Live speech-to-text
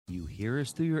hear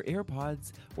us through your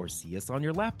AirPods or see us on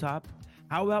your laptop,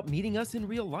 how about meeting us in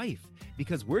real life?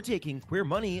 Because we're taking Queer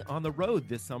Money on the road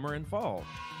this summer and fall.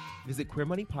 Visit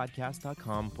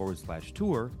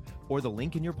queermoneypodcast.com/tour or the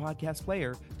link in your podcast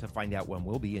player to find out when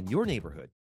we'll be in your neighborhood.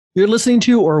 You're listening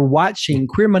to or watching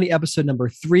Queer Money episode number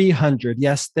 300.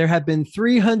 Yes, there have been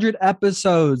 300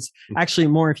 episodes, actually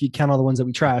more if you count all the ones that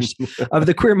we trashed, of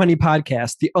the Queer Money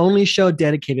podcast, the only show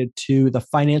dedicated to the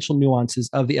financial nuances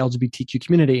of the LGBTQ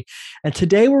community. And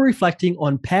today we're reflecting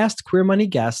on past Queer Money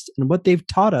guests and what they've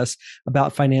taught us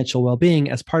about financial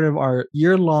well-being as part of our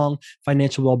year-long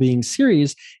financial well-being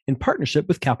series in partnership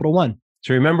with Capital One.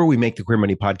 So remember, we make the Queer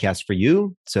Money podcast for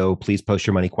you. So please post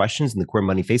your money questions in the Queer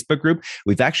Money Facebook group.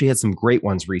 We've actually had some great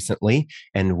ones recently,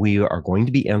 and we are going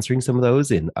to be answering some of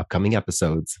those in upcoming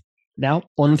episodes. Now,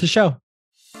 on with the show.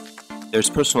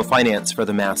 There's personal finance for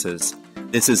the masses.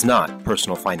 This is not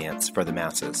personal finance for the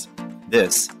masses.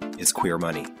 This is Queer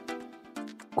Money.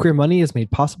 Queer Money is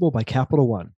made possible by Capital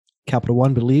One. Capital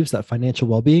One believes that financial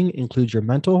well-being includes your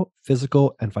mental,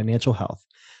 physical, and financial health.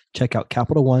 Check out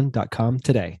CapitalOne.com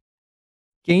today.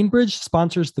 Gainbridge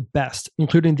sponsors the best,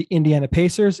 including the Indiana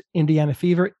Pacers, Indiana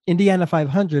Fever, Indiana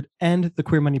 500, and the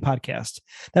Queer Money podcast.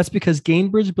 That's because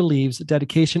Gainbridge believes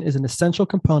dedication is an essential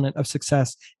component of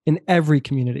success in every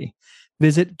community.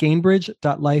 Visit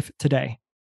Gainbridge.life today.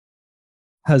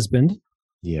 Husband.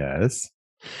 Yes.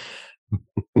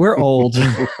 We're old.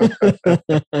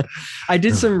 I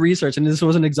did some research, and this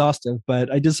wasn't exhaustive,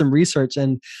 but I did some research,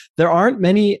 and there aren't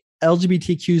many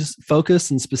LGBTQ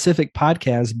focused and specific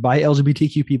podcasts by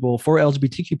LGBTQ people for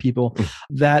LGBTQ people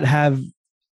that have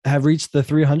reached the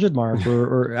 300 mark,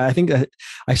 or I think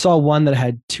I saw one that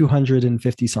had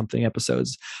 250 something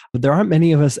episodes, but there aren't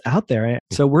many of us out there.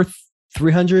 So we're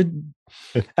 300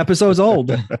 episodes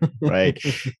old. Right.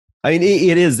 I mean,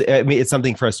 it is. I mean, it's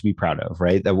something for us to be proud of,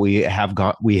 right? That we have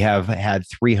had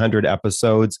 300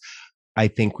 episodes. I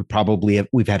think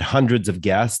we've had hundreds of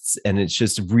guests, and it's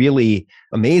just really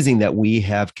amazing that we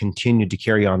have continued to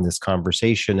carry on this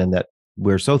conversation, and that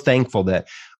we're so thankful that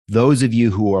those of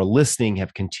you who are listening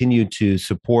have continued to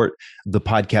support the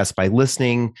podcast by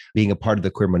listening, being a part of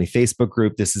the Queer Money Facebook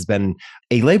group. This has been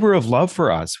a labor of love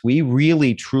for us. We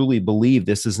really, truly believe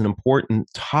this is an important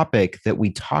topic, that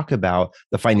we talk about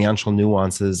the financial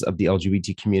nuances of the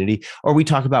LGBT community, or we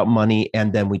talk about money,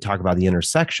 and then we talk about the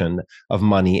intersection of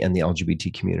money and the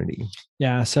LGBT community.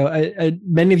 Yeah. So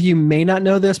many of you may not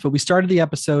know this, but we started the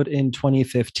episode in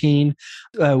 2015.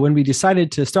 When we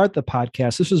decided to start the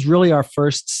podcast, this was really our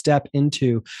first step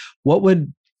into what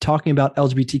would talking about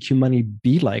LGBTQ money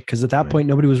be like? Because at that point,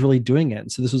 nobody was really doing it.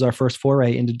 And so this was our first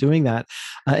foray into doing that.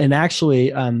 And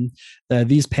actually,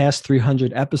 these past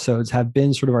 300 episodes have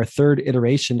been sort of our third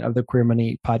iteration of the Queer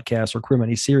Money podcast or Queer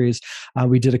Money series.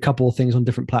 We did a couple of things on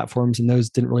different platforms, and those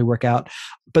didn't really work out.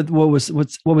 But what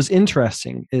was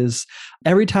interesting is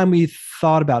every time we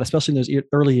thought about, especially in those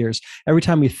early years, every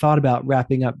time we thought about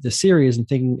wrapping up the series and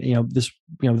thinking, this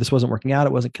wasn't working out,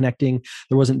 it wasn't connecting,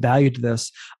 there wasn't value to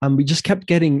this, we just kept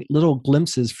getting little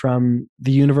glimpses from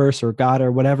the universe or God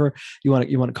or whatever you want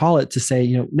to call it to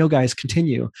say, no, guys,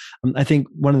 continue. I think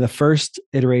one of the first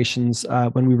iterations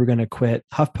when we were going to quit,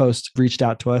 HuffPost reached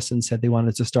out to us and said they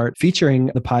wanted to start featuring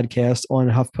the podcast on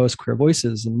HuffPost Queer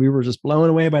Voices, and we were just blown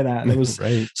away by that. It was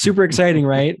super exciting,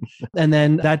 right? And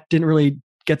then that didn't really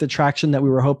get the traction that we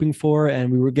were hoping for.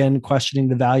 And we were again questioning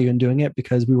the value in doing it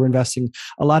because we were investing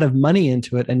a lot of money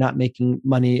into it and not making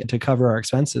money to cover our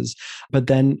expenses. But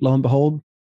then lo and behold,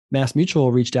 Mass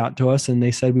Mutual reached out to us and they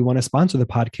said, we want to sponsor the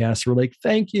podcast. We're like,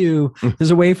 thank you.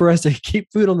 There's a way for us to keep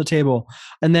food on the table.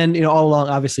 And then, all along,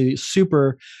 obviously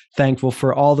super thankful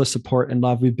for all the support and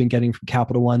love we've been getting from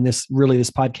Capital One. This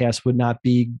podcast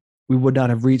we would not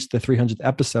have reached the 300th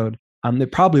episode.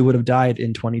 It probably would have died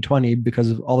in 2020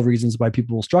 because of all the reasons why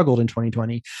people struggled in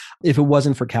 2020 if it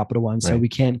wasn't for Capital One. So we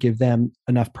can't give them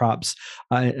enough props.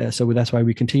 So that's why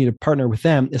we continue to partner with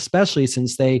them, especially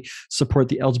since they support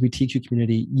the LGBTQ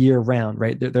community year round,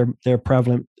 right? They're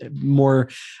prevalent more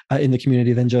in the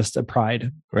community than just a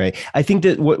Pride. Right. I think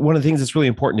that one of the things that's really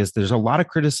important is there's a lot of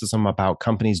criticism about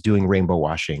companies doing rainbow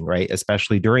washing, right?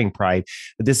 Especially during Pride.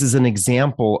 But this is an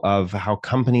example of how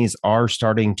companies are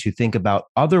starting to think about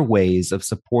other ways of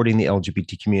supporting the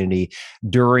LGBT community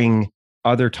during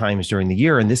other times during the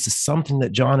year. And this is something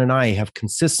that John and I have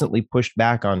consistently pushed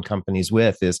back on companies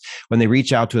with, is when they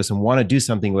reach out to us and want to do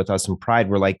something with us in Pride,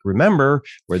 we're like, remember,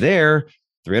 we're there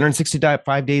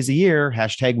 365 days a year,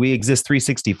 #we exist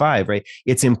 365, right?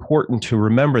 It's important to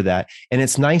remember that. And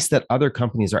it's nice that other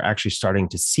companies are actually starting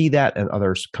to see that, and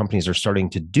other companies are starting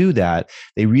to do that.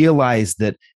 They realize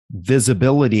that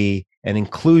visibility And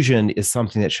inclusion is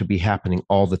something that should be happening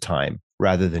all the time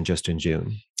rather than just in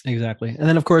June. Exactly. And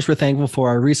then, of course, we're thankful for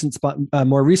our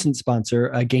more recent sponsor,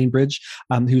 Gainbridge,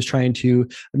 who's trying to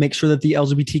make sure that the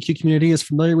LGBTQ community is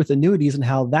familiar with annuities and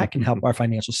how that can help our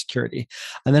financial security.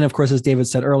 And then, of course, as David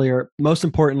said earlier, most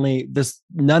importantly,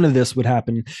 none of this would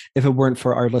happen if it weren't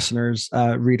for our listeners,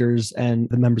 readers, and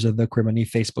the members of the Queer Money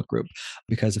Facebook group.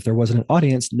 Because if there wasn't an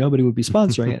audience, nobody would be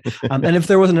sponsoring it. And if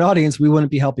there wasn't an audience, we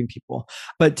wouldn't be helping people.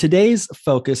 But today's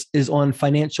focus is on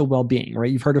financial well-being,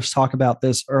 right? You've heard us talk about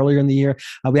this earlier in the year.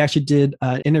 We actually did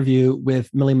an interview with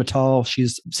Millie Mattal.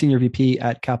 She's Senior VP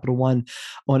at Capital One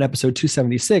on episode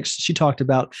 276. She talked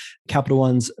about Capital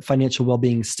One's financial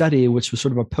well-being study, which was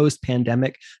sort of a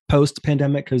post-pandemic, because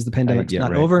the pandemic's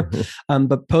not over,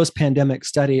 but post-pandemic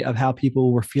study of how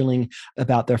people were feeling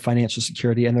about their financial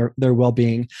security and their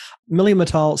well-being. Millie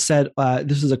Mattal said,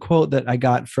 this is a quote that I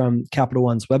got from Capital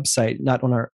One's website, not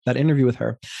on that interview with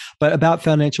her, but about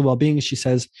financial well-being. She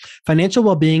says, financial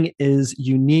well-being is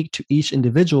unique to each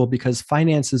individual because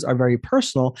finances are very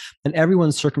personal and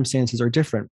everyone's circumstances are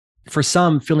different. For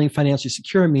some, feeling financially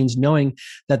secure means knowing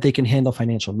that they can handle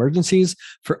financial emergencies.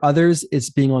 For others,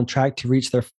 it's being on track to reach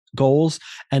their goals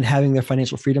and having their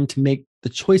financial freedom to make the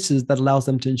choices that allows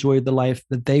them to enjoy the life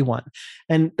that they want.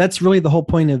 And that's really the whole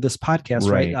point of this podcast,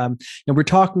 right? And we're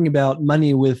talking about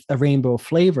money with a rainbow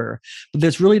flavor, but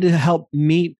that's really to help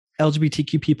meet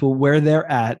LGBTQ people where they're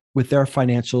at with their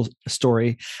financial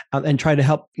story and try to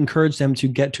help encourage them to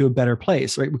get to a better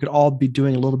place, right? We could all be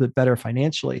doing a little bit better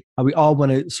financially. We all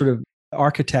want to sort of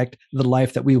architect the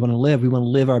life that we want to live. We want to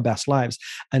live our best lives.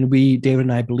 And David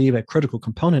and I believe a critical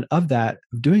component of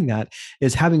doing that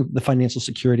is having the financial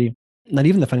security, not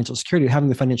even the financial security, having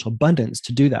the financial abundance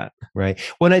to do that. Right.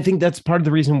 Well, and I think that's part of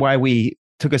the reason why we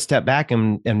took a step back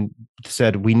and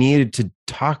said we needed to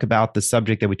talk about the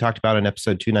subject that we talked about in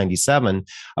episode 297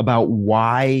 about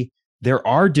why there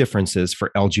are differences for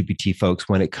LGBT folks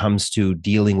when it comes to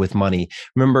dealing with money.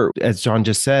 Remember, as John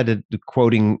just said,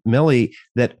 quoting Millie,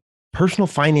 that personal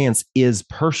finance is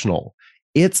personal.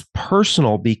 It's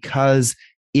personal because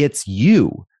it's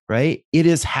you, right? It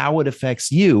is how it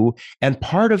affects you. And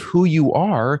part of who you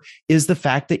are is the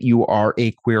fact that you are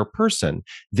a queer person.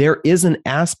 There is an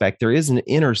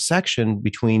intersection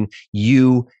between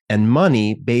you and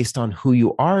money based on who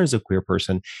you are as a queer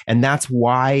person. And that's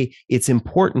why it's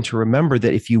important to remember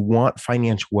that if you want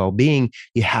financial well-being,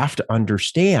 you have to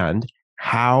understand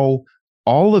how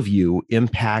all of you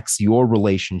impacts your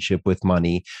relationship with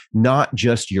money, not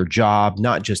just your job,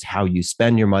 not just how you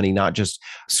spend your money, not just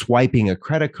swiping a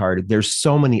credit card. There's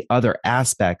so many other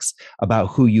aspects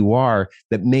about who you are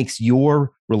that makes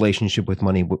your relationship with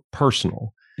money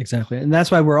personal. Exactly. And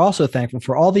that's why we're also thankful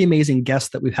for all the amazing guests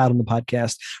that we've had on the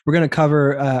podcast. We're going to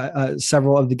cover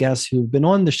several of the guests who've been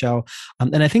on the show.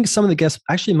 And I think some of the guests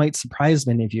actually might surprise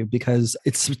many of you because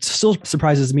it still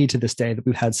surprises me to this day that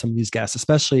we've had some of these guests,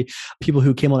 especially people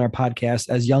who came on our podcast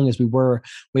as young as we were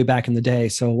way back in the day.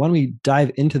 So why don't we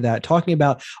dive into that, talking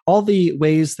about all the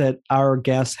ways that our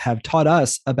guests have taught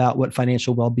us about what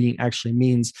financial well-being actually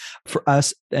means for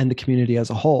us and the community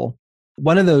as a whole.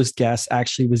 One of those guests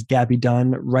actually was Gabby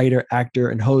Dunn, writer, actor,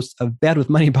 and host of Bad with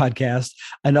Money podcast,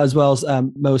 and as well as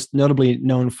most notably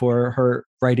known for her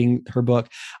writing her book,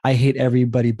 I Hate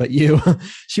Everybody But You.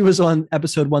 She was on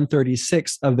episode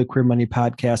 136 of the Queer Money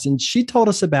podcast. And she told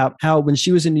us about how when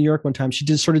she was in New York one time, she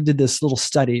did this little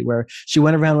study where she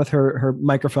went around with her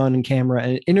microphone and camera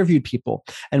and interviewed people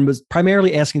and was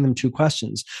primarily asking them two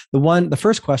questions. The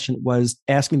first question was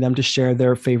asking them to share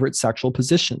their favorite sexual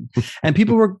position. And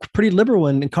people were pretty liberal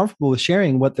and comfortable with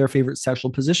sharing what their favorite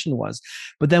sexual position was.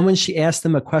 But then when she asked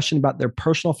them a question about their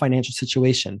personal financial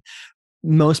situation,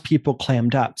 most people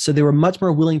clammed up. So they were much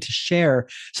more willing to share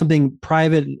something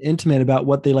private and intimate about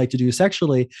what they like to do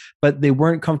sexually, but they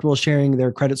weren't comfortable sharing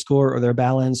their credit score or their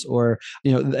balance or,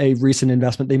 a recent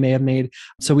investment they may have made.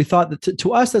 So we thought that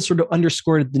to us, that sort of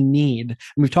underscored the need. And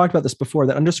we've talked about this before,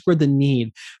 that underscored the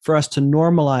need for us to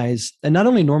normalize, and not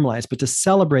only normalize, but to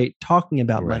celebrate talking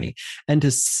about money and to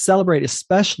celebrate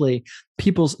especially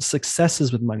people's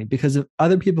successes with money, because if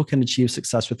other people can achieve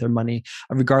success with their money,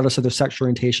 regardless of their sexual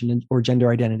orientation or gender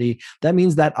identity, that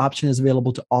means that option is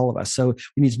available to all of us. So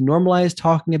we need to normalize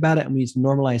talking about it and we need to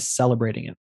normalize celebrating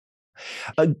it.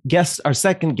 Our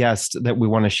second guest that we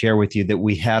want to share with you that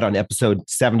we had on episode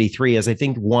 73 is, I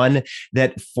think, one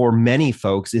that for many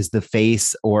folks is the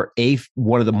face or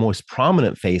one of the most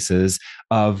prominent faces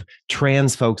of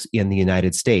trans folks in the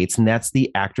United States. And that's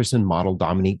the actress and model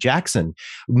Dominique Jackson.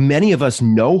 Many of us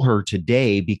know her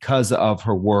today because of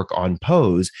her work on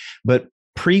Pose, but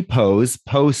pre-pose,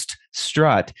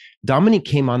 post-strut, Dominique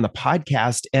came on the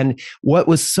podcast. And what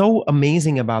was so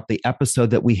amazing about the episode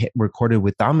that we recorded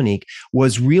with Dominique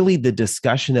was really the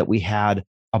discussion that we had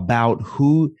about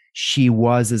who she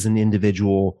was as an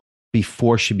individual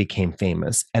before she became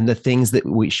famous and the things that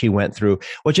she went through,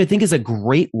 which I think is a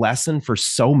great lesson for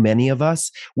so many of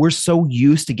us. We're so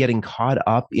used to getting caught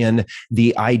up in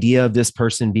the idea of this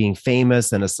person being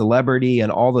famous and a celebrity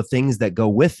and all the things that go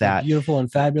with that. Beautiful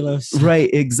and fabulous. Right,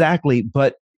 exactly.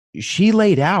 But she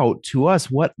laid out to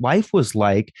us what life was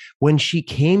like when she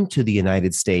came to the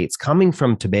United States, coming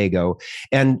from Tobago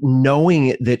and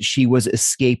knowing that she was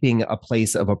escaping a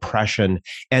place of oppression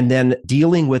and then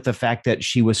dealing with the fact that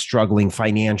she was struggling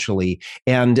financially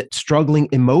and struggling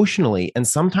emotionally. And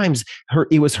sometimes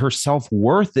it was her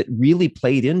self-worth that really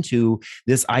played into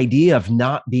this idea of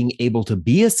not being able to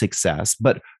be a success,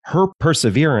 but her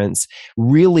perseverance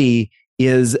really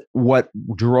is what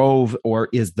drove or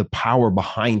is the power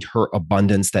behind her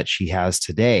abundance that she has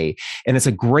today. And it's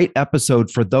a great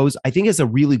episode for those. I think it's a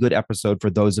really good episode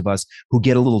for those of us who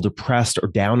get a little depressed or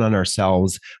down on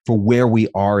ourselves for where we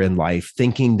are in life,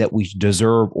 thinking that we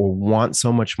deserve or want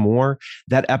so much more.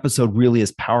 That episode really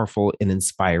is powerful in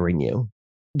inspiring you.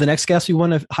 The next guest we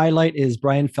want to highlight is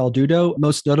Brian Faldudo,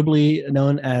 most notably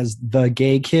known as the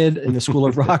gay kid in the School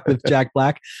of Rock with Jack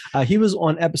Black. He was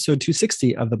on episode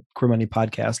 260 of the Queer Money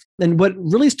podcast. And what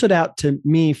really stood out to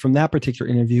me from that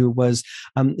particular interview was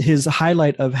his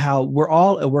highlight of how we're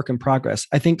all a work in progress.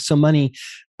 I think so many,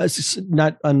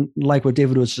 not unlike what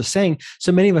David was just saying,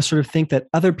 so many of us sort of think that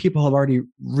other people have already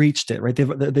reached it, right?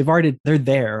 They're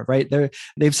there, right?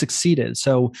 They've succeeded.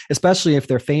 So especially if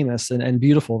they're famous and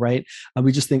beautiful, right?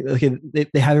 We just think, okay,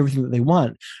 they have everything that they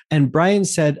want. And Brian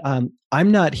said,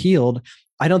 I'm not healed.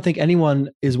 I don't think anyone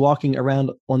is walking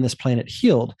around on this planet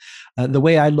healed. The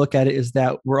way I look at it is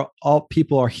that all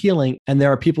people are healing, and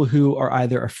there are people who are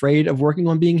either afraid of working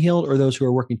on being healed or those who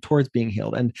are working towards being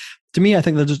healed. And to me, I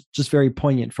think that's just very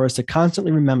poignant for us to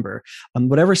constantly remember,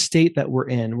 whatever state that we're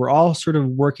in, we're all sort of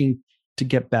working to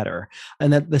get better.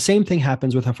 And that the same thing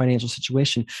happens with our financial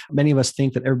situation. Many of us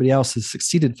think that everybody else has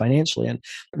succeeded financially. And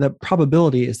the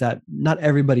probability is that not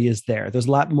everybody is there. There's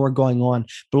a lot more going on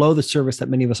below the surface that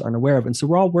many of us aren't aware of. And so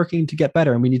we're all working to get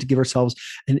better. And we need to give ourselves,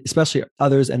 and especially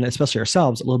others, and especially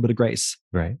ourselves, a little bit of grace.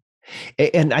 Right.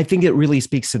 And I think it really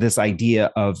speaks to this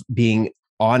idea of being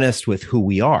honest with who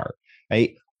we are,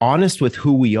 right? Honest with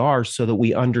who we are so that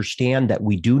we understand that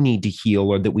we do need to heal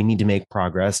or that we need to make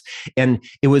progress. And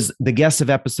it was the guest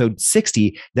of episode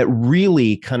 60 that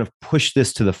really kind of pushed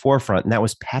this to the forefront. And that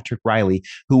was Patrick Riley,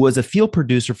 who was a field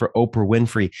producer for Oprah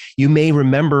Winfrey. You may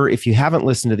remember, if you haven't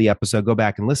listened to the episode, go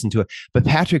back and listen to it. But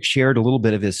Patrick shared a little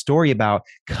bit of his story about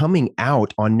coming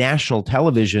out on national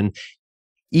television.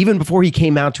 Even before he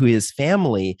came out to his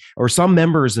family or some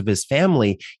members of his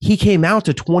family, he came out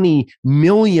to 20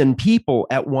 million people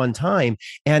at one time.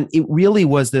 And it really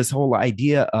was this whole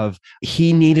idea of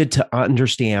he needed to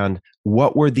understand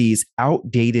what were these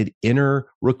outdated inner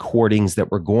recordings that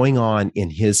were going on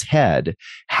in his head.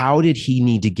 How did he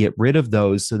need to get rid of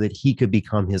those so that he could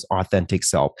become his authentic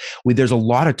self? There's a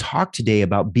lot of talk today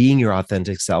about being your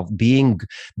authentic self, being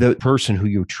the person who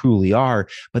you truly are.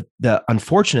 But the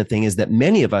unfortunate thing is that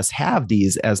many of us have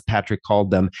these, as Patrick called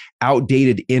them,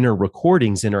 outdated inner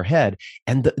recordings in our head.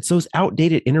 And it's those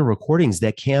outdated inner recordings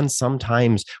that can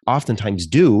oftentimes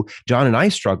do. John and I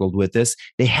struggled with this.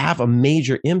 They have a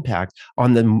major impact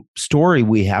on the story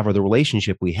we have or the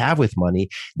relationship we have with money.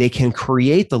 They can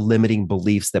create the limiting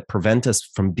beliefs that prevent us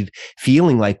from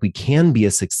feeling like we can be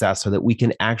a success or that we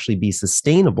can actually be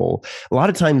sustainable. A lot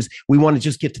of times we want to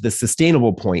just get to the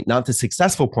sustainable point, not the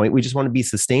successful point. We just want to be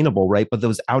sustainable, right? But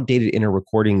those outdated inner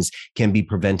recordings can be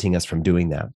preventing us from doing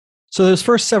that. So those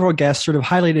first several guests sort of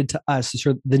highlighted to us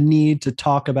sort of the need to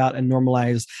talk about and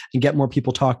normalize and get more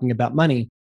people talking about money.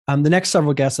 The next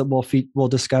several guests that we'll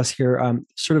discuss here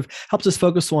sort of helps us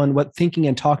focus on what thinking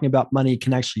and talking about money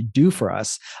can actually do for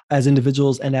us as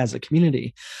individuals and as a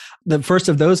community. The first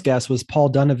of those guests was Paul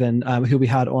Donovan, who we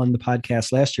had on the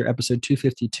podcast last year, episode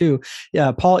 252.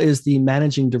 Paul is the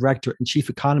managing director and chief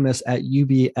economist at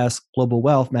UBS Global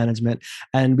Wealth Management,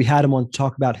 and we had him on to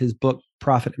talk about his book,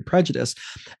 Profit and Prejudice.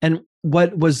 And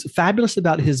what was fabulous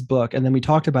about his book, and then we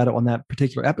talked about it on that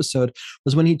particular episode,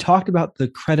 was when he talked about the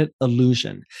credit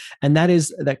illusion. And that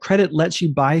is that credit lets you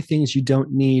buy things you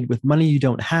don't need with money you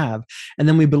don't have. And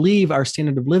then we believe our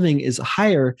standard of living is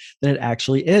higher than it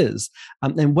actually is.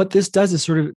 And what this does is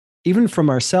sort of, even from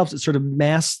ourselves, it sort of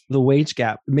masks the wage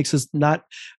gap. It makes us not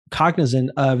cognizant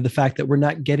of the fact that we're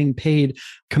not getting paid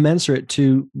commensurate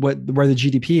to where the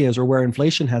GDP is or where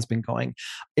inflation has been going.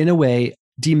 In a way,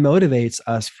 demotivates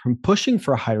us from pushing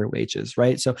for higher wages,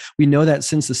 right? So we know that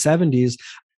since the 70s,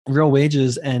 real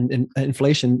wages and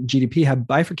inflation, GDP have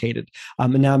bifurcated,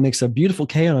 and now it makes a beautiful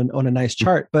K on a nice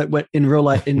chart. But what in real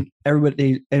life, in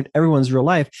everyone's real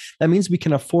life, that means we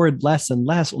can afford less and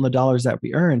less on the dollars that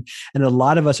we earn, and a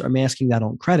lot of us are masking that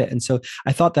on credit. And so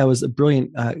I thought that was a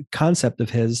brilliant concept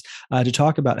of his to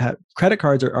talk about how credit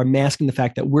cards are masking the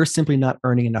fact that we're simply not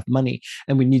earning enough money,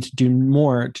 and we need to do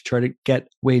more to try to get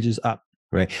wages up.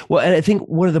 Right. Well, and I think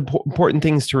one of the important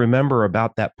things to remember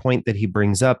about that point that he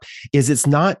brings up is it's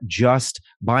not just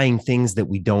buying things that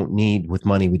we don't need with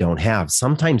money we don't have.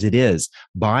 Sometimes it is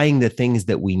buying the things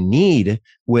that we need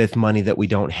with money that we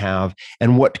don't have.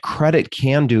 And what credit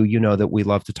can do, that we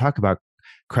love to talk about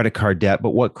credit card debt, but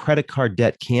what credit card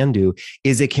debt can do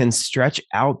is it can stretch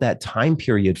out that time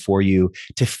period for you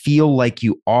to feel like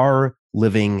you are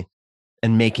living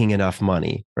and making enough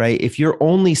money, right? If you're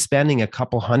only spending a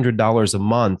couple $100s a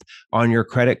month on your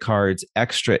credit cards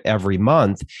extra every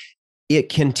month, it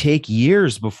can take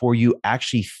years before you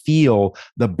actually feel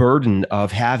the burden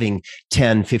of having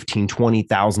 $10, $15,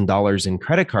 $20,000 in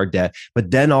credit card debt. But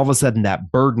then all of a sudden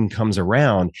that burden comes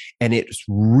around and it's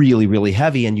really, really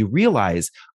heavy. And you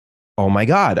realize, oh my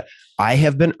God, I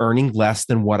have been earning less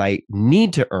than what I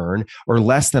need to earn or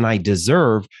less than I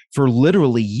deserve for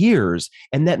literally years.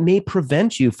 And that may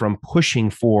prevent you from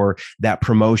pushing for that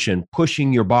promotion,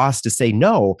 pushing your boss to say,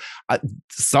 no,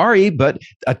 sorry, but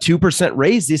a 2%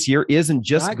 raise this year is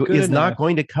not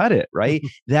going to cut it, right?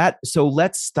 So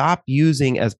let's stop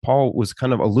using, as Paul was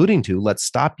kind of alluding to, let's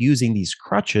stop using these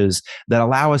crutches that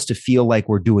allow us to feel like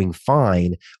we're doing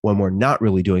fine when we're not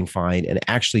really doing fine, and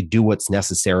actually do what's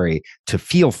necessary to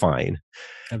feel fine.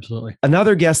 Absolutely.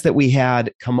 Another guest that we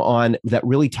had come on that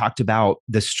really talked about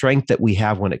the strength that we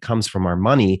have when it comes from our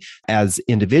money as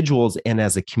individuals and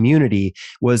as a community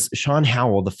was Sean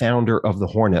Howell, the founder of The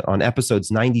Hornet, on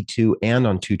episodes 92 and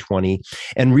on 220.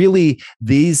 And really,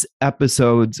 these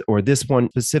episodes, or this one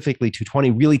specifically,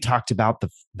 220, really talked about the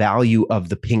value of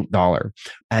the pink dollar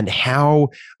and how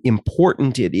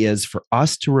important it is for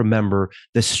us to remember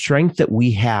the strength that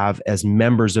we have as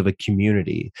members of a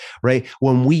community, right?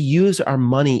 When we use our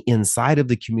money inside of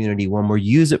the community, when we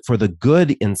use it for the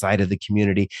good inside of the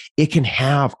community, it can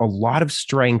have a lot of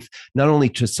strength, not only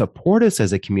to support us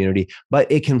as a community, but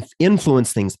it can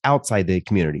influence things outside the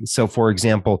community. So for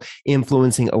example,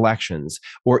 influencing elections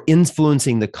or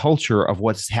influencing the culture of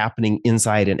what's happening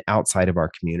inside and outside of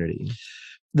our community.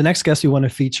 The next guests we want to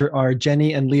feature are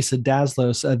Jenny and Lisa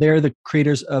Daslos. They're the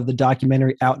creators of the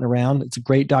documentary Out and Around. It's a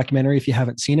great documentary if you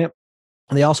haven't seen it.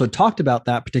 And they also talked about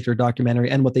that particular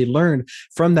documentary and what they learned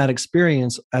from that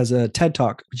experience as a TED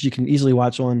Talk, which you can easily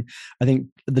watch on, I think,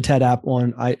 the TED app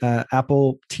on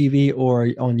Apple TV or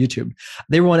on YouTube.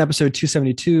 They were on episode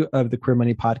 272 of the Queer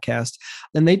Money podcast.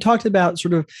 And they talked about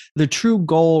sort of the true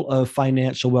goal of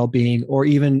financial well-being, or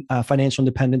even financial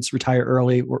independence, retire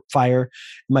early, or FIRE, it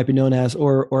might be known as,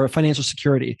 or financial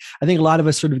security. I think a lot of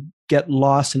us sort of get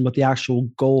lost in what the actual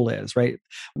goal is, right?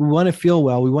 We want to feel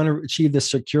well. We want to achieve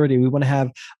this security. We want to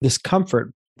have this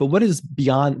comfort. But what's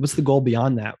the goal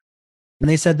beyond that? And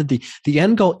they said that the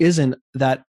end goal isn't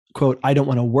that, quote, I don't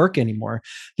want to work anymore.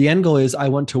 The end goal is I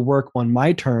want to work on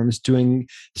my terms, doing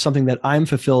something that I'm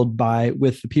fulfilled by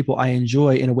with the people I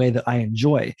enjoy in a way that I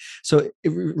enjoy. So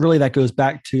really that goes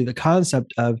back to the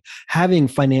concept of having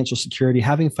financial security,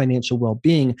 having financial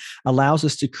well-being allows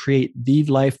us to create the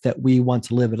life that we want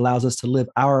to live. It allows us to live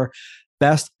our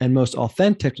best and most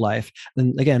authentic life.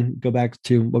 And again, go back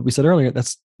to what we said earlier,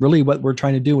 that's really what we're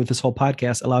trying to do with this whole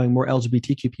podcast, allowing more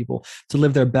LGBTQ people to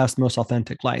live their best, most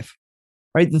authentic life.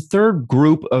 Right. The third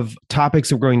group of topics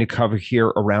that we're going to cover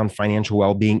here around financial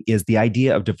well-being is the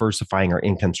idea of diversifying our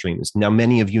income streams. Now,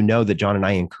 many of you know that John and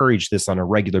I encourage this on a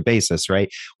regular basis,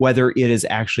 right? Whether it is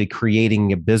actually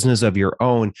creating a business of your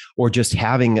own or just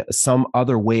having some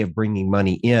other way of bringing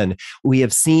money in. We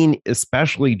have seen,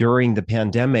 especially during the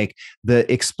pandemic,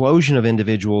 the explosion of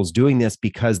individuals doing this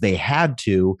because they had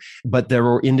to, but there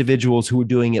were individuals who were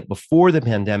doing it before the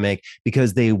pandemic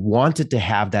because they wanted to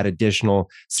have that additional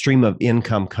stream of income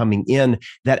coming in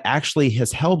that actually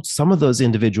has helped some of those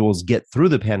individuals get through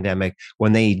the pandemic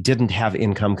when they didn't have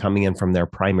income coming in from their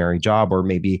primary job or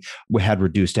maybe had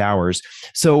reduced hours.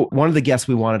 So one of the guests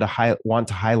we want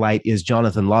to highlight is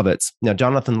Jonathan Lovitz. Now,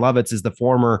 Jonathan Lovitz is the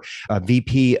former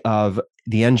VP of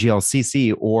the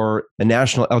NGLCC, or the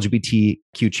National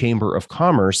LGBTQ Chamber of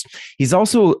Commerce. He's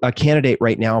also a candidate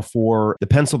right now for the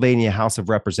Pennsylvania House of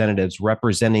Representatives,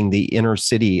 representing the inner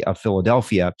city of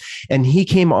Philadelphia. And he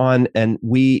came on and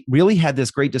we really had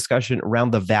this great discussion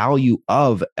around the value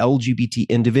of LGBT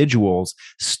individuals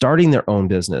starting their own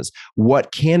business.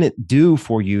 What can it do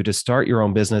for you to start your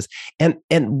own business? And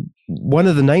one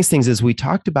of the nice things is we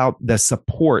talked about the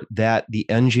support that the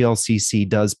NGLCC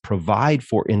does provide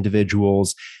for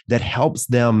individuals that helps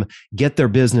them get their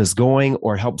business going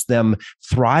or helps them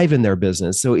thrive in their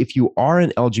business. So if you are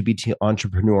an LGBT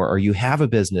entrepreneur or you have a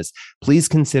business, please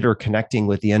consider connecting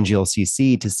with the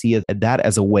NGLCC to see that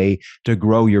as a way to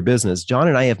grow your business. John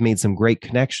and I have made some great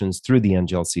connections through the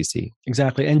NGLCC.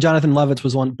 Exactly. And Jonathan Lovitz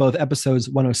was on both episodes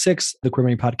 106, the Queer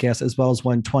Money podcast, as well as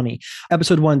 120.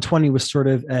 Episode 120 was sort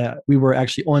of, we were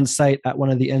actually on site at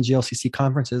one of the NGLCC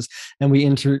conferences, and we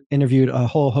interviewed a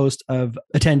whole host of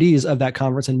attendees of that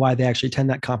conference and why they actually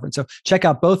attend that conference. So check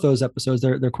out both those episodes.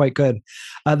 They're quite good.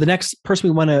 The next person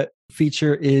we want to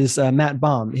feature is Matt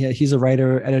Baum. He's a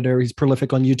writer, editor. He's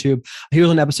prolific on YouTube. He was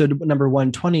on episode number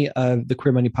 120 of the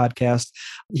Queer Money podcast.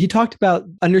 He talked about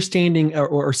understanding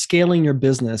or scaling your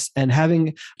business and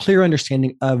having clear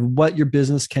understanding of what your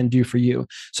business can do for you.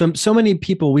 So many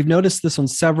people, we've noticed this on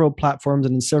several platforms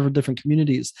and in several different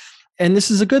communities. And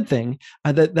this is a good thing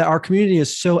that our community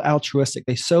is so altruistic.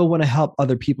 They so want to help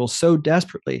other people so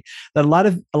desperately that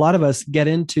a lot of us get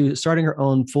into starting our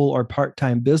own full or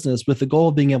part-time business with the goal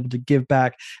of being able to give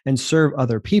back and serve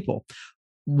other people.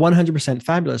 100%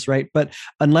 fabulous, right? But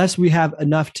unless we have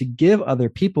enough to give other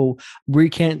people, we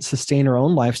can't sustain our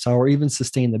own lifestyle or even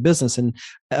sustain the business. And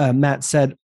Matt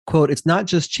said, quote, "It's not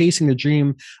just chasing the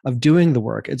dream of doing the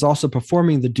work. It's also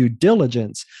performing the due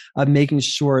diligence of making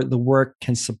sure the work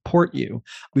can support you."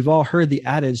 We've all heard the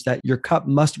adage that your cup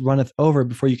must runneth over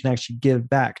before you can actually give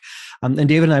back. And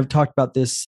David and I have talked about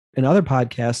this in other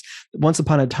podcasts. Once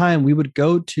upon a time, we would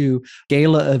go to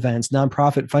gala events,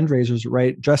 nonprofit fundraisers,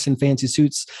 right, dressed in fancy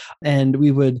suits, and we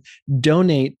would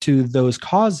donate to those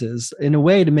causes in a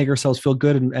way to make ourselves feel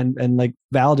good and like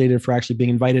validated for actually being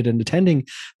invited and attending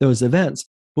those events.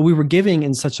 But we were giving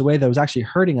in such a way that was actually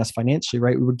hurting us financially,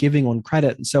 right? We were giving on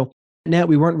credit. And so now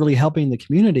we weren't really helping the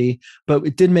community, but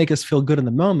it did make us feel good in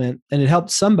the moment and it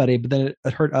helped somebody, but then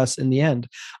it hurt us in the end.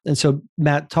 And so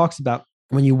Matt talks about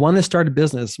when you want to start a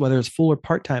business, whether it's full or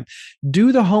part-time,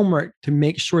 do the homework to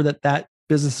make sure that that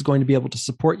business is going to be able to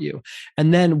support you.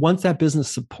 And then once that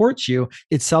business supports you,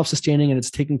 it's self-sustaining and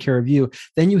it's taking care of you,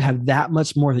 then you have that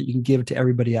much more that you can give to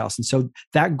everybody else. And so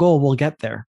that goal will get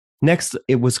there. Next,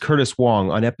 it was Curtis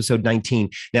Wong on episode 19.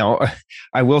 Now,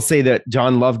 I will say that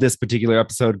John loved this particular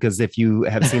episode because if you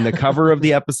have seen the cover of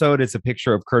the episode, it's a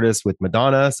picture of Curtis with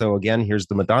Madonna. So again, here's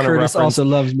the Madonna Curtis reference. Also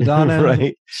loves Madonna.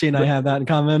 Right. She and I have that in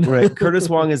common. Right. Curtis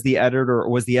Wong is the editor,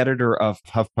 was the editor of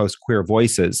HuffPost Queer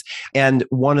Voices. And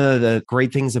one of the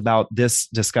great things about this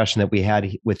discussion that we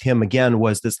had with him again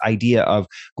was this idea of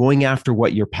going after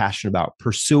what you're passionate about,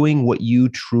 pursuing what you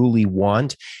truly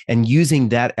want, and using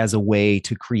that as a way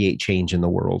to create change in the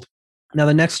world. Now,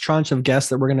 the next tranche of guests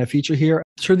that we're going to feature here,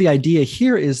 sure, the idea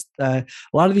here is a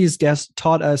lot of these guests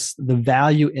taught us the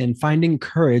value in finding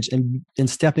courage and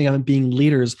stepping up and being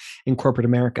leaders in corporate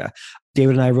America.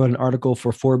 David and I wrote an article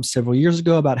for Forbes several years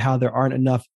ago about how there aren't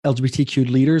enough LGBTQ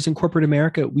leaders in corporate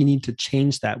America. We need to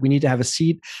change that. We need to have a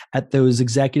seat at those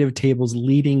executive tables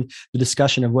leading the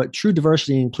discussion of what true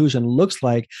diversity and inclusion looks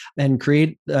like and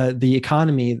create the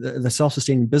economy, the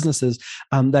self-sustaining businesses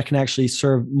that can actually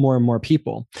serve more and more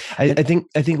people. I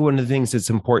think one of the things that's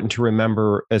important to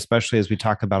remember, especially as we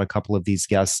talk about a couple of these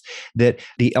guests, that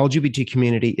the LGBT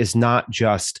community is not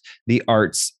just the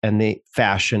arts and the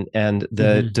fashion and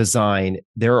the design.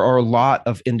 There are a lot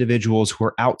of individuals who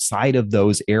are outside of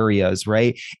those areas,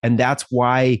 right? And that's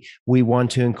why we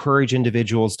want to encourage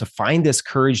individuals to find this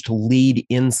courage to lead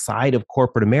inside of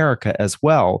corporate America as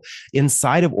well,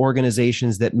 inside of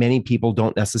organizations that many people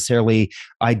don't necessarily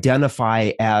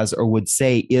identify as or would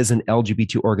say is an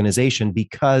LGBT organization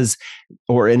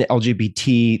or an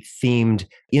LGBT themed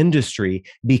industry,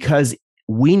 because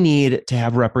we need to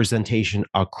have representation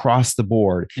across the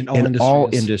board in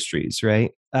all industries,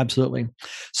 right? Absolutely.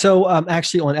 So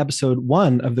actually on episode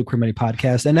 1 of the Queer Money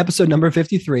podcast and episode number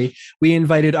 53, we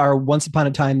invited our once upon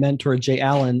a time mentor, Jay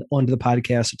Allen, onto the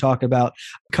podcast to talk about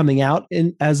coming out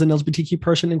as an LGBTQ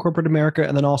person in corporate America,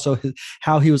 and then also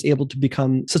how he was able to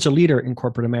become such a leader in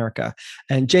corporate America.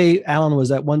 And Jay Allen was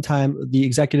at one time the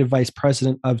executive vice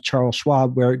president of Charles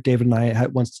Schwab, where David and I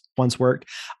had once worked.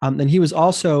 And he was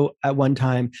also at one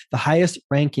time the highest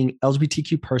ranking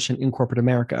LGBTQ person in corporate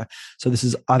America. So this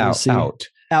is obviously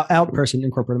out person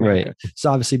in corporate America. Right. So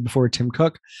obviously before Tim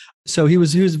Cook. So he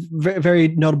was a very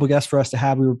notable guest for us to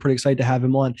have. We were pretty excited to have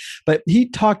him on. But he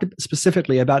talked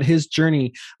specifically about his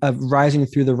journey of rising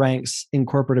through the ranks in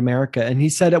corporate America. And he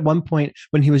said at one point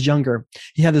when he was younger,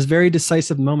 he had this very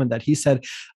decisive moment that he said,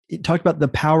 he talked about the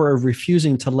power of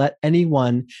refusing to let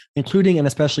anyone, including and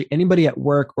especially anybody at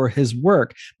work or his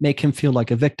work, make him feel like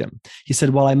a victim. He said,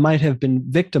 while I might have been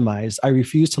victimized, I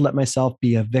refuse to let myself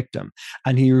be a victim.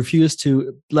 And he refused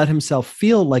to let himself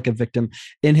feel like a victim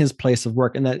in his place of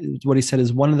work. And that is what he said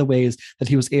is one of the ways that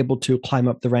he was able to climb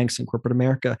up the ranks in corporate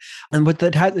America. And what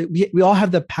that we all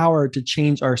have the power to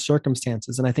change our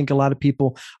circumstances. And I think a lot of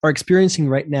people are experiencing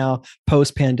right now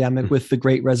post-pandemic with the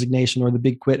Great Resignation or the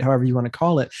Big Quit, however you want to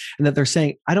call it. And that they're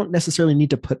saying, I don't necessarily need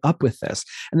to put up with this.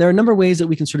 And there are a number of ways that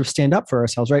we can sort of stand up for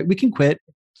ourselves, right? We can quit,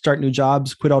 start new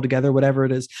jobs, quit altogether, whatever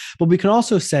it is. But we can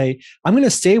also say, I'm going to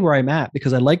stay where I'm at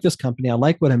because I like this company. I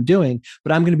like what I'm doing,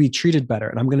 but I'm going to be treated better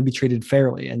and I'm going to be treated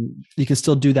fairly. And you can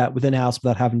still do that within house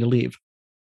without having to leave.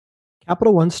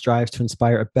 Capital One strives to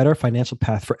inspire a better financial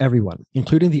path for everyone,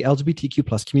 including the LGBTQ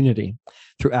plus community,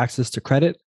 through access to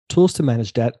credit, tools to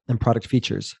manage debt, and product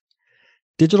features.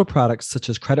 Digital products such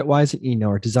as CreditWise and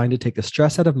Eno are designed to take the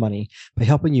stress out of money by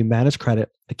helping you manage credit,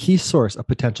 a key source of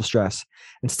potential stress,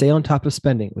 and stay on top of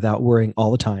spending without worrying all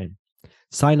the time.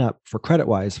 Sign up for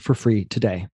CreditWise for free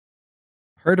today.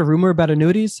 Heard a rumor about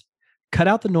annuities? Cut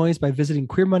out the noise by visiting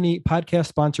Queer Money podcast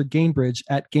sponsor Gainbridge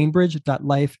at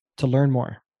gainbridge.life to learn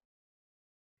more.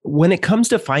 When it comes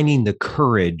to finding the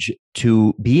courage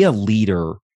to be a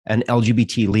leader, an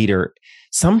LGBT leader,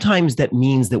 sometimes that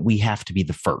means that we have to be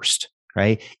the first.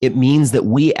 Right? It means that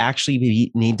we actually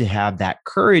need to have that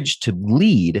courage to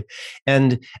lead.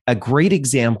 And a great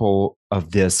example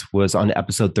of this was on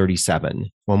episode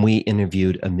 37 when we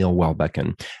interviewed Emil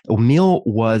Welbecken. Emil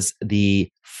was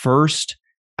the first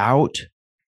out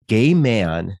gay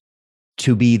man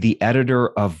to be the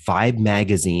editor of Vibe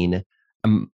magazine,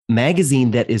 a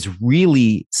magazine that is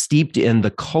really steeped in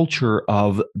the culture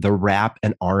of the rap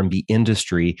and R&B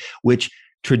industry, which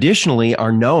traditionally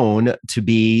are known to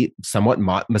be somewhat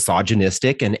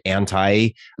misogynistic and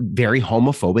very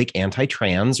homophobic,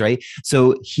 anti-trans, right?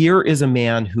 So here is a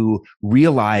man who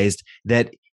realized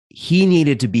that he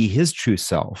needed to be his true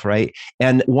self, right?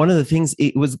 And one of the things,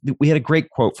 we had a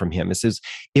great quote from him. It says,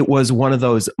 it was one of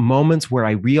those moments where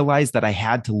I realized that I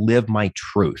had to live my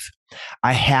truth.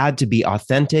 I had to be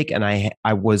authentic, and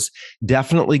I was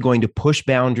definitely going to push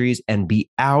boundaries and be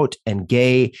out and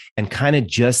gay and kind of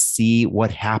just see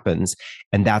what happens.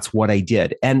 And that's what I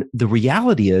did. And the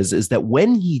reality is that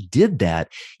when he did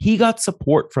that, he got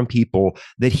support from people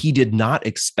that he did not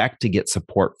expect to get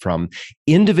support from.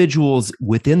 Individuals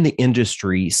within the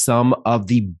industry, some of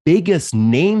the biggest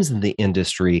names in the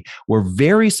industry, were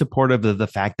very supportive of the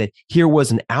fact that here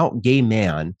was an out gay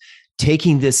man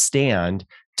taking this stand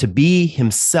to be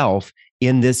himself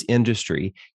in this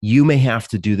industry. You may have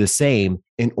to do the same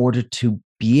in order to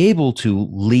be able to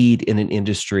lead in an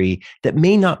industry that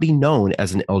may not be known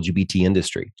as an LGBT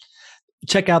industry.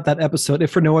 Check out that episode.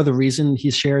 If for no other reason, he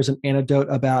shares an anecdote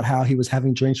about how he was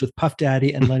having drinks with Puff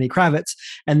Daddy and Lenny Kravitz,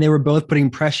 and they were both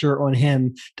putting pressure on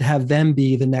him to have them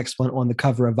be the next one on the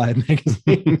cover of Vibe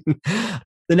magazine.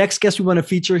 The next guest we want to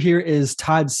feature here is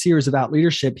Todd Sears of Out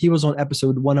Leadership. He was on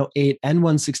episode 108 and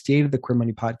 168 of the Queer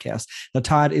Money podcast. Now,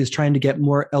 Todd is trying to get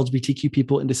more LGBTQ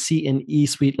people into C and E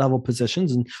suite level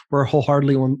positions, and we're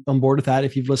wholeheartedly on board with that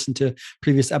if you've listened to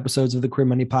previous episodes of the Queer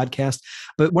Money podcast.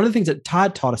 But one of the things that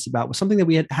Todd taught us about was something that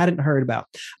we hadn't heard about.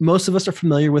 Most of us are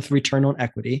familiar with return on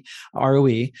equity,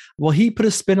 ROE. Well, he put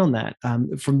a spin on that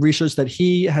from research that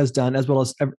he has done, as well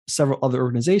as several other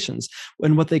organizations,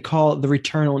 in what they call the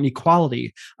return on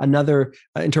equality, another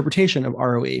interpretation of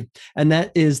ROE. And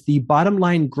that is the bottom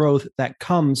line growth that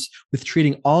comes with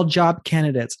treating all job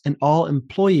candidates and all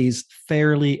employees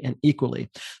fairly and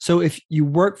equally. So if you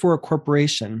work for a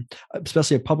corporation,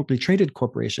 especially a publicly traded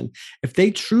corporation, if they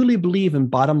truly believe in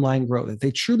bottom line growth, if they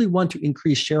truly want to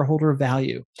increase shareholder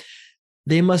value,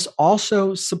 they must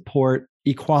also support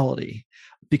equality.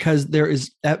 Because there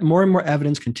is more and more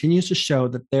evidence continues to show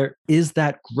that there is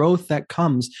that growth that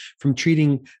comes from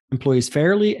treating employees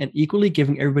fairly and equally,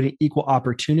 giving everybody equal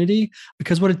opportunity.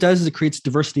 Because what it does is it creates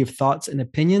diversity of thoughts and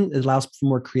opinion. It allows for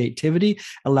more creativity. It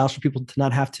allows for people to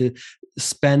not have to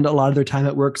spend a lot of their time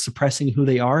at work suppressing who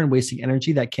they are and wasting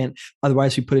energy that can't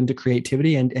otherwise be put into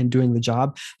creativity and doing the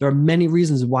job. There are many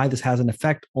reasons why this has an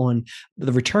effect on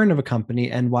the return of a company,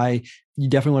 and why you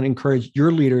definitely want to encourage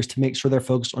your leaders to make sure they're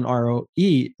focused on ROE,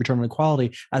 return on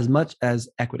equality, as much as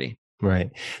equity.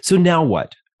 Right. So now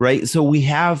what? right? So we've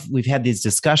had these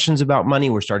discussions about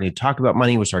money. We're starting to talk about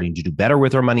money. We're starting to do better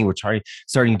with our money. We're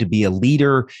starting to be a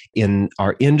leader in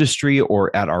our industry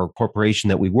or at our corporation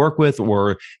that we work with,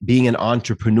 or being an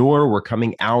entrepreneur. We're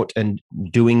coming out and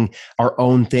doing our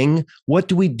own thing. What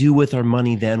do we do with our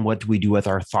money then? What do we do with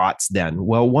our thoughts then?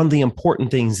 Well, one of the important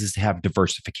things is to have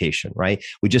diversification, right?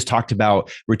 We just talked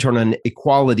about return on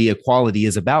equality. Equality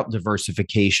is about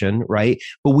diversification, right?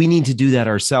 But we need to do that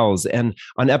ourselves. And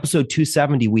on episode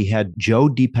 270, we had Joe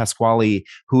DePasquale,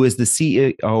 who is the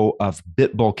CEO of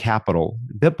BitBull Capital.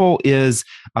 BitBull is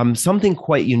something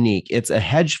quite unique. It's a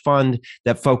hedge fund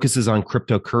that focuses on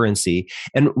cryptocurrency.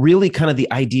 And really kind of the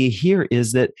idea here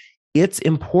is that it's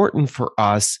important for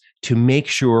us to make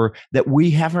sure that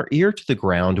we have our ear to the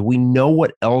ground. We know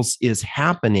what else is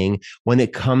happening when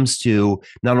it comes to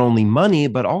not only money,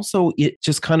 but also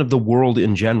just kind of the world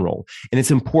in general. And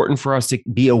it's important for us to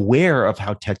be aware of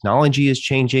how technology is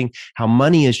changing, how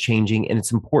money is changing. And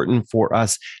it's important for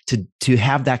us to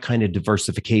have that kind of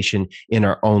diversification in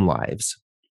our own lives.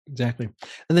 Exactly.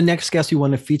 And the next guest we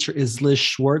want to feature is Liz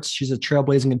Schwartz. She's a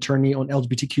trailblazing attorney on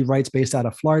LGBTQ rights based out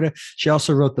of Florida. She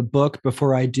also wrote the book,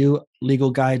 Before I Do,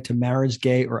 Legal Guide to Marriage,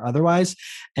 Gay or Otherwise.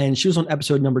 And she was on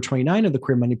episode number 29 of the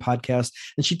Queer Money Podcast.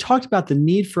 And she talked about the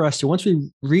need for us to, once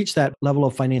we reach that level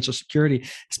of financial security,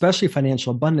 especially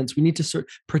financial abundance, we need to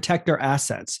protect our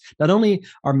assets, not only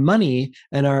our money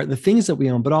and the things that we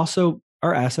own, but also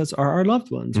our assets are our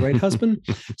loved ones, right, husband?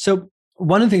 So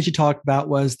one of the things she talked about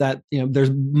was that, there's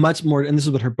much more, and this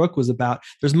is what her book was about.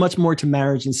 There's much more to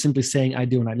marriage than simply saying, I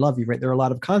do and I love you, right? There are a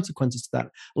lot of consequences to that,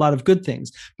 a lot of good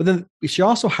things. But then she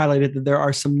also highlighted that there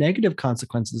are some negative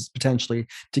consequences potentially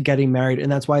to getting married.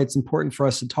 And that's why it's important for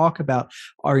us to talk about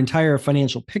our entire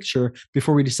financial picture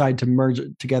before we decide to merge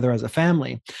together as a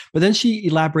family. But then she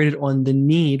elaborated on the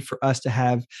need for us to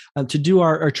have, to do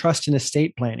our trust and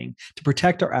estate planning, to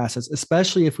protect our assets,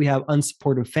 especially if we have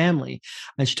unsupportive family.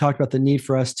 And she talked about the need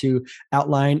for us to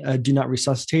outline a do not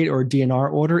resuscitate or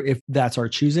DNR order if that's our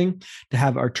choosing, to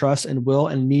have our trust and will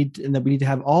and that we need to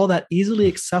have all that easily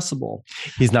accessible.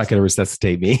 He's not going to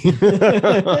resuscitate me.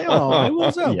 I will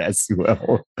so. Yes, you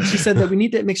will. She said that we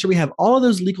need to make sure we have all of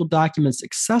those legal documents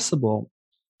accessible,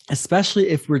 especially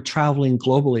if we're traveling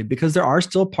globally, because there are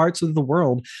still parts of the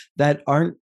world that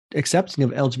aren't accepting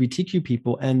of LGBTQ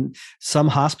people. And some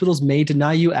hospitals may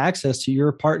deny you access to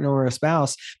your partner or a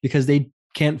spouse because they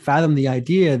can't fathom the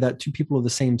idea that two people of the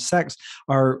same sex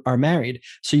are married.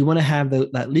 So you want to have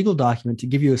that legal document to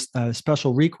give you a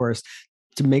special recourse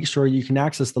to make sure you can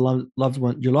access your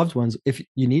loved ones if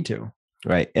you need to.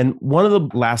 Right. And one of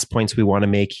the last points we want to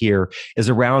make here is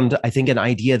around, I think, an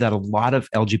idea that a lot of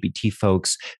LGBT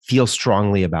folks feel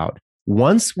strongly about.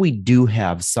 Once we do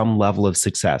have some level of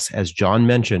success, as John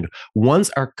mentioned,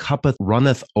 once our cup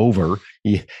runneth over,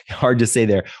 hard to say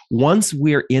there, once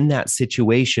we're in that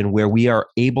situation where we are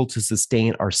able to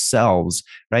sustain ourselves,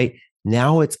 right?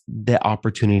 Now it's the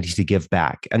opportunity to give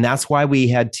back. And that's why we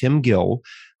had Tim Gill,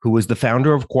 who was the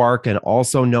founder of Quark and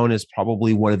also known as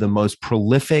probably one of the most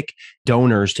prolific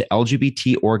donors to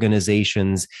LGBT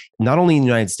organizations, not only in the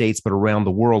United States, but around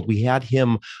the world. We had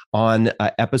him on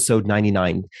episode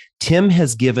 99. Tim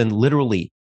has given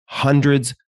literally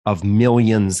hundreds of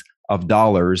millions of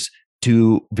dollars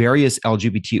to various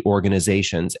LGBT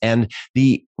organizations. And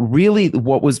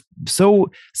what was so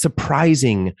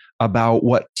surprising about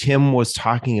what Tim was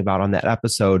talking about on that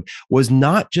episode was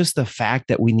not just the fact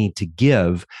that we need to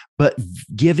give, but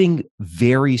giving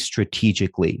very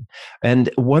strategically.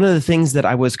 And one of the things that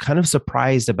I was kind of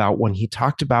surprised about when he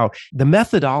talked about the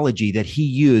methodology that he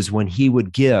used when he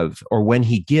would give or when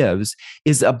he gives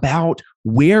is about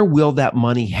where will that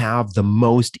money have the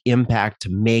most impact to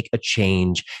make a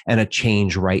change and a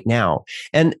change right now.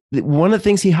 And one of the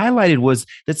things he highlighted was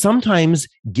that sometimes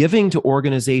giving to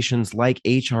organizations like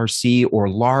HRC or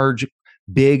large,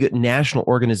 big national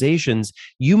organizations,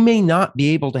 you may not be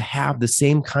able to have the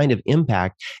same kind of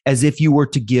impact as if you were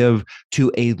to give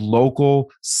to a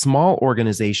local, small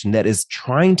organization that is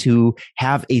trying to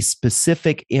have a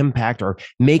specific impact or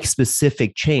make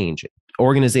specific change.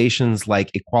 Organizations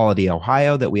like Equality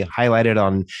Ohio that we highlighted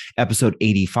on episode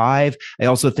 85. I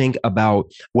also think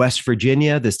about West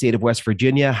Virginia, the state of West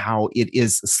Virginia, how it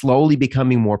is slowly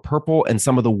becoming more purple, and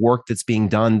some of the work that's being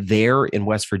done there in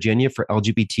West Virginia for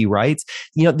LGBT rights.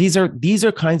 These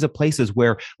are kinds of places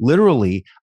where literally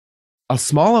a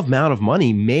small amount of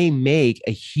money may make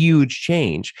a huge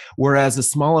change, whereas a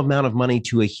small amount of money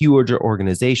to a huge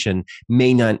organization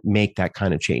may not make that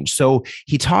kind of change. So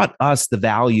he taught us the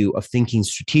value of thinking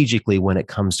strategically when it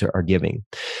comes to our giving.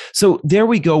 So there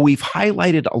we go. We've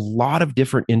highlighted a lot of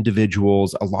different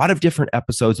individuals, a lot of different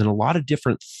episodes, and a lot of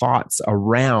different thoughts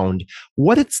around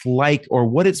what it's like, or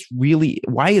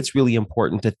why it's really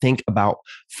important to think about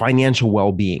financial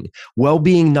well-being.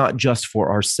 Well-being not just for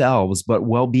ourselves, but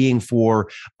well-being for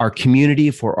our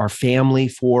community, for our family,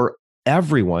 for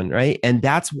everyone, right? And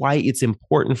that's why it's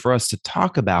important for us to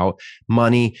talk about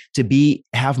money,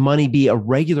 have money be a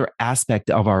regular aspect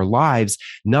of our lives,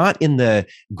 not in the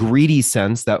greedy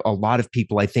sense that a lot of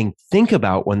people, I think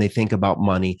about when they think about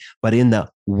money, but in the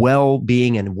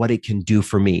well-being and what it can do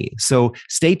for me. So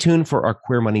stay tuned for our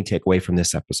Queer Money takeaway from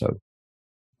this episode.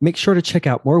 Make sure to check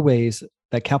out more ways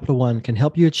that Capital One can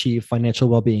help you achieve financial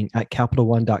well-being at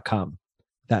CapitalOne.com.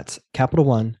 That's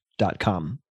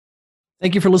CapitalOne.com.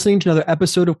 Thank you for listening to another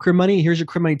episode of Queer Money. Here's your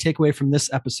Queer Money takeaway from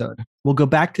this episode. We'll go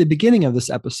back to the beginning of this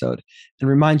episode and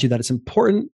remind you that it's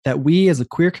important that we as a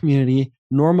queer community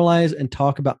normalize and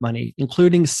talk about money,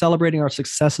 including celebrating our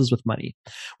successes with money.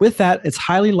 With that, it's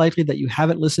highly likely that you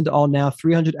haven't listened to all now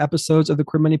 300 episodes of the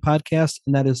Queer Money podcast,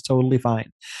 and that is totally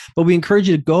fine. But we encourage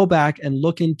you to go back and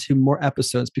look into more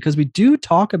episodes, because we do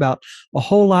talk about a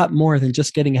whole lot more than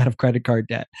just getting out of credit card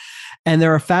debt. And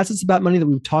there are facets about money that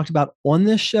we've talked about on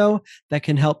this show that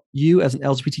can help you as an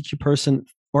LGBTQ person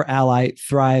or ally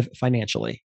thrive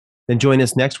financially. Then join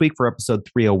us next week for episode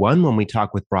 301, when we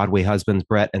talk with Broadway husbands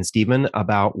Brett and Stephen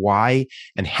about why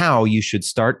and how you should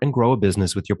start and grow a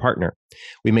business with your partner.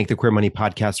 We make the Queer Money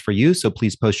podcast for you, so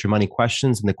please post your money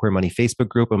questions in the Queer Money Facebook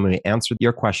group, and we answer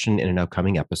your question in an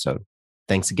upcoming episode.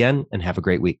 Thanks again, and have a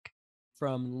great week.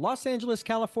 From Los Angeles,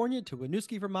 California to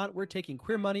Winooski, Vermont, we're taking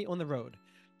Queer Money on the road.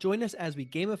 Join us as we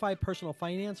gamify personal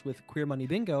finance with Queer Money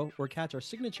Bingo, or catch our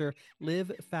signature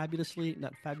Live Fabulously,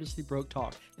 Not Fabulously Broke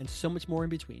talk, and so much more in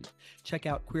between. Check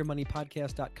out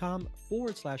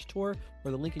queermoneypodcast.com/tour,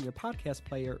 or the link in your podcast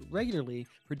player regularly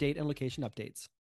for date and location updates.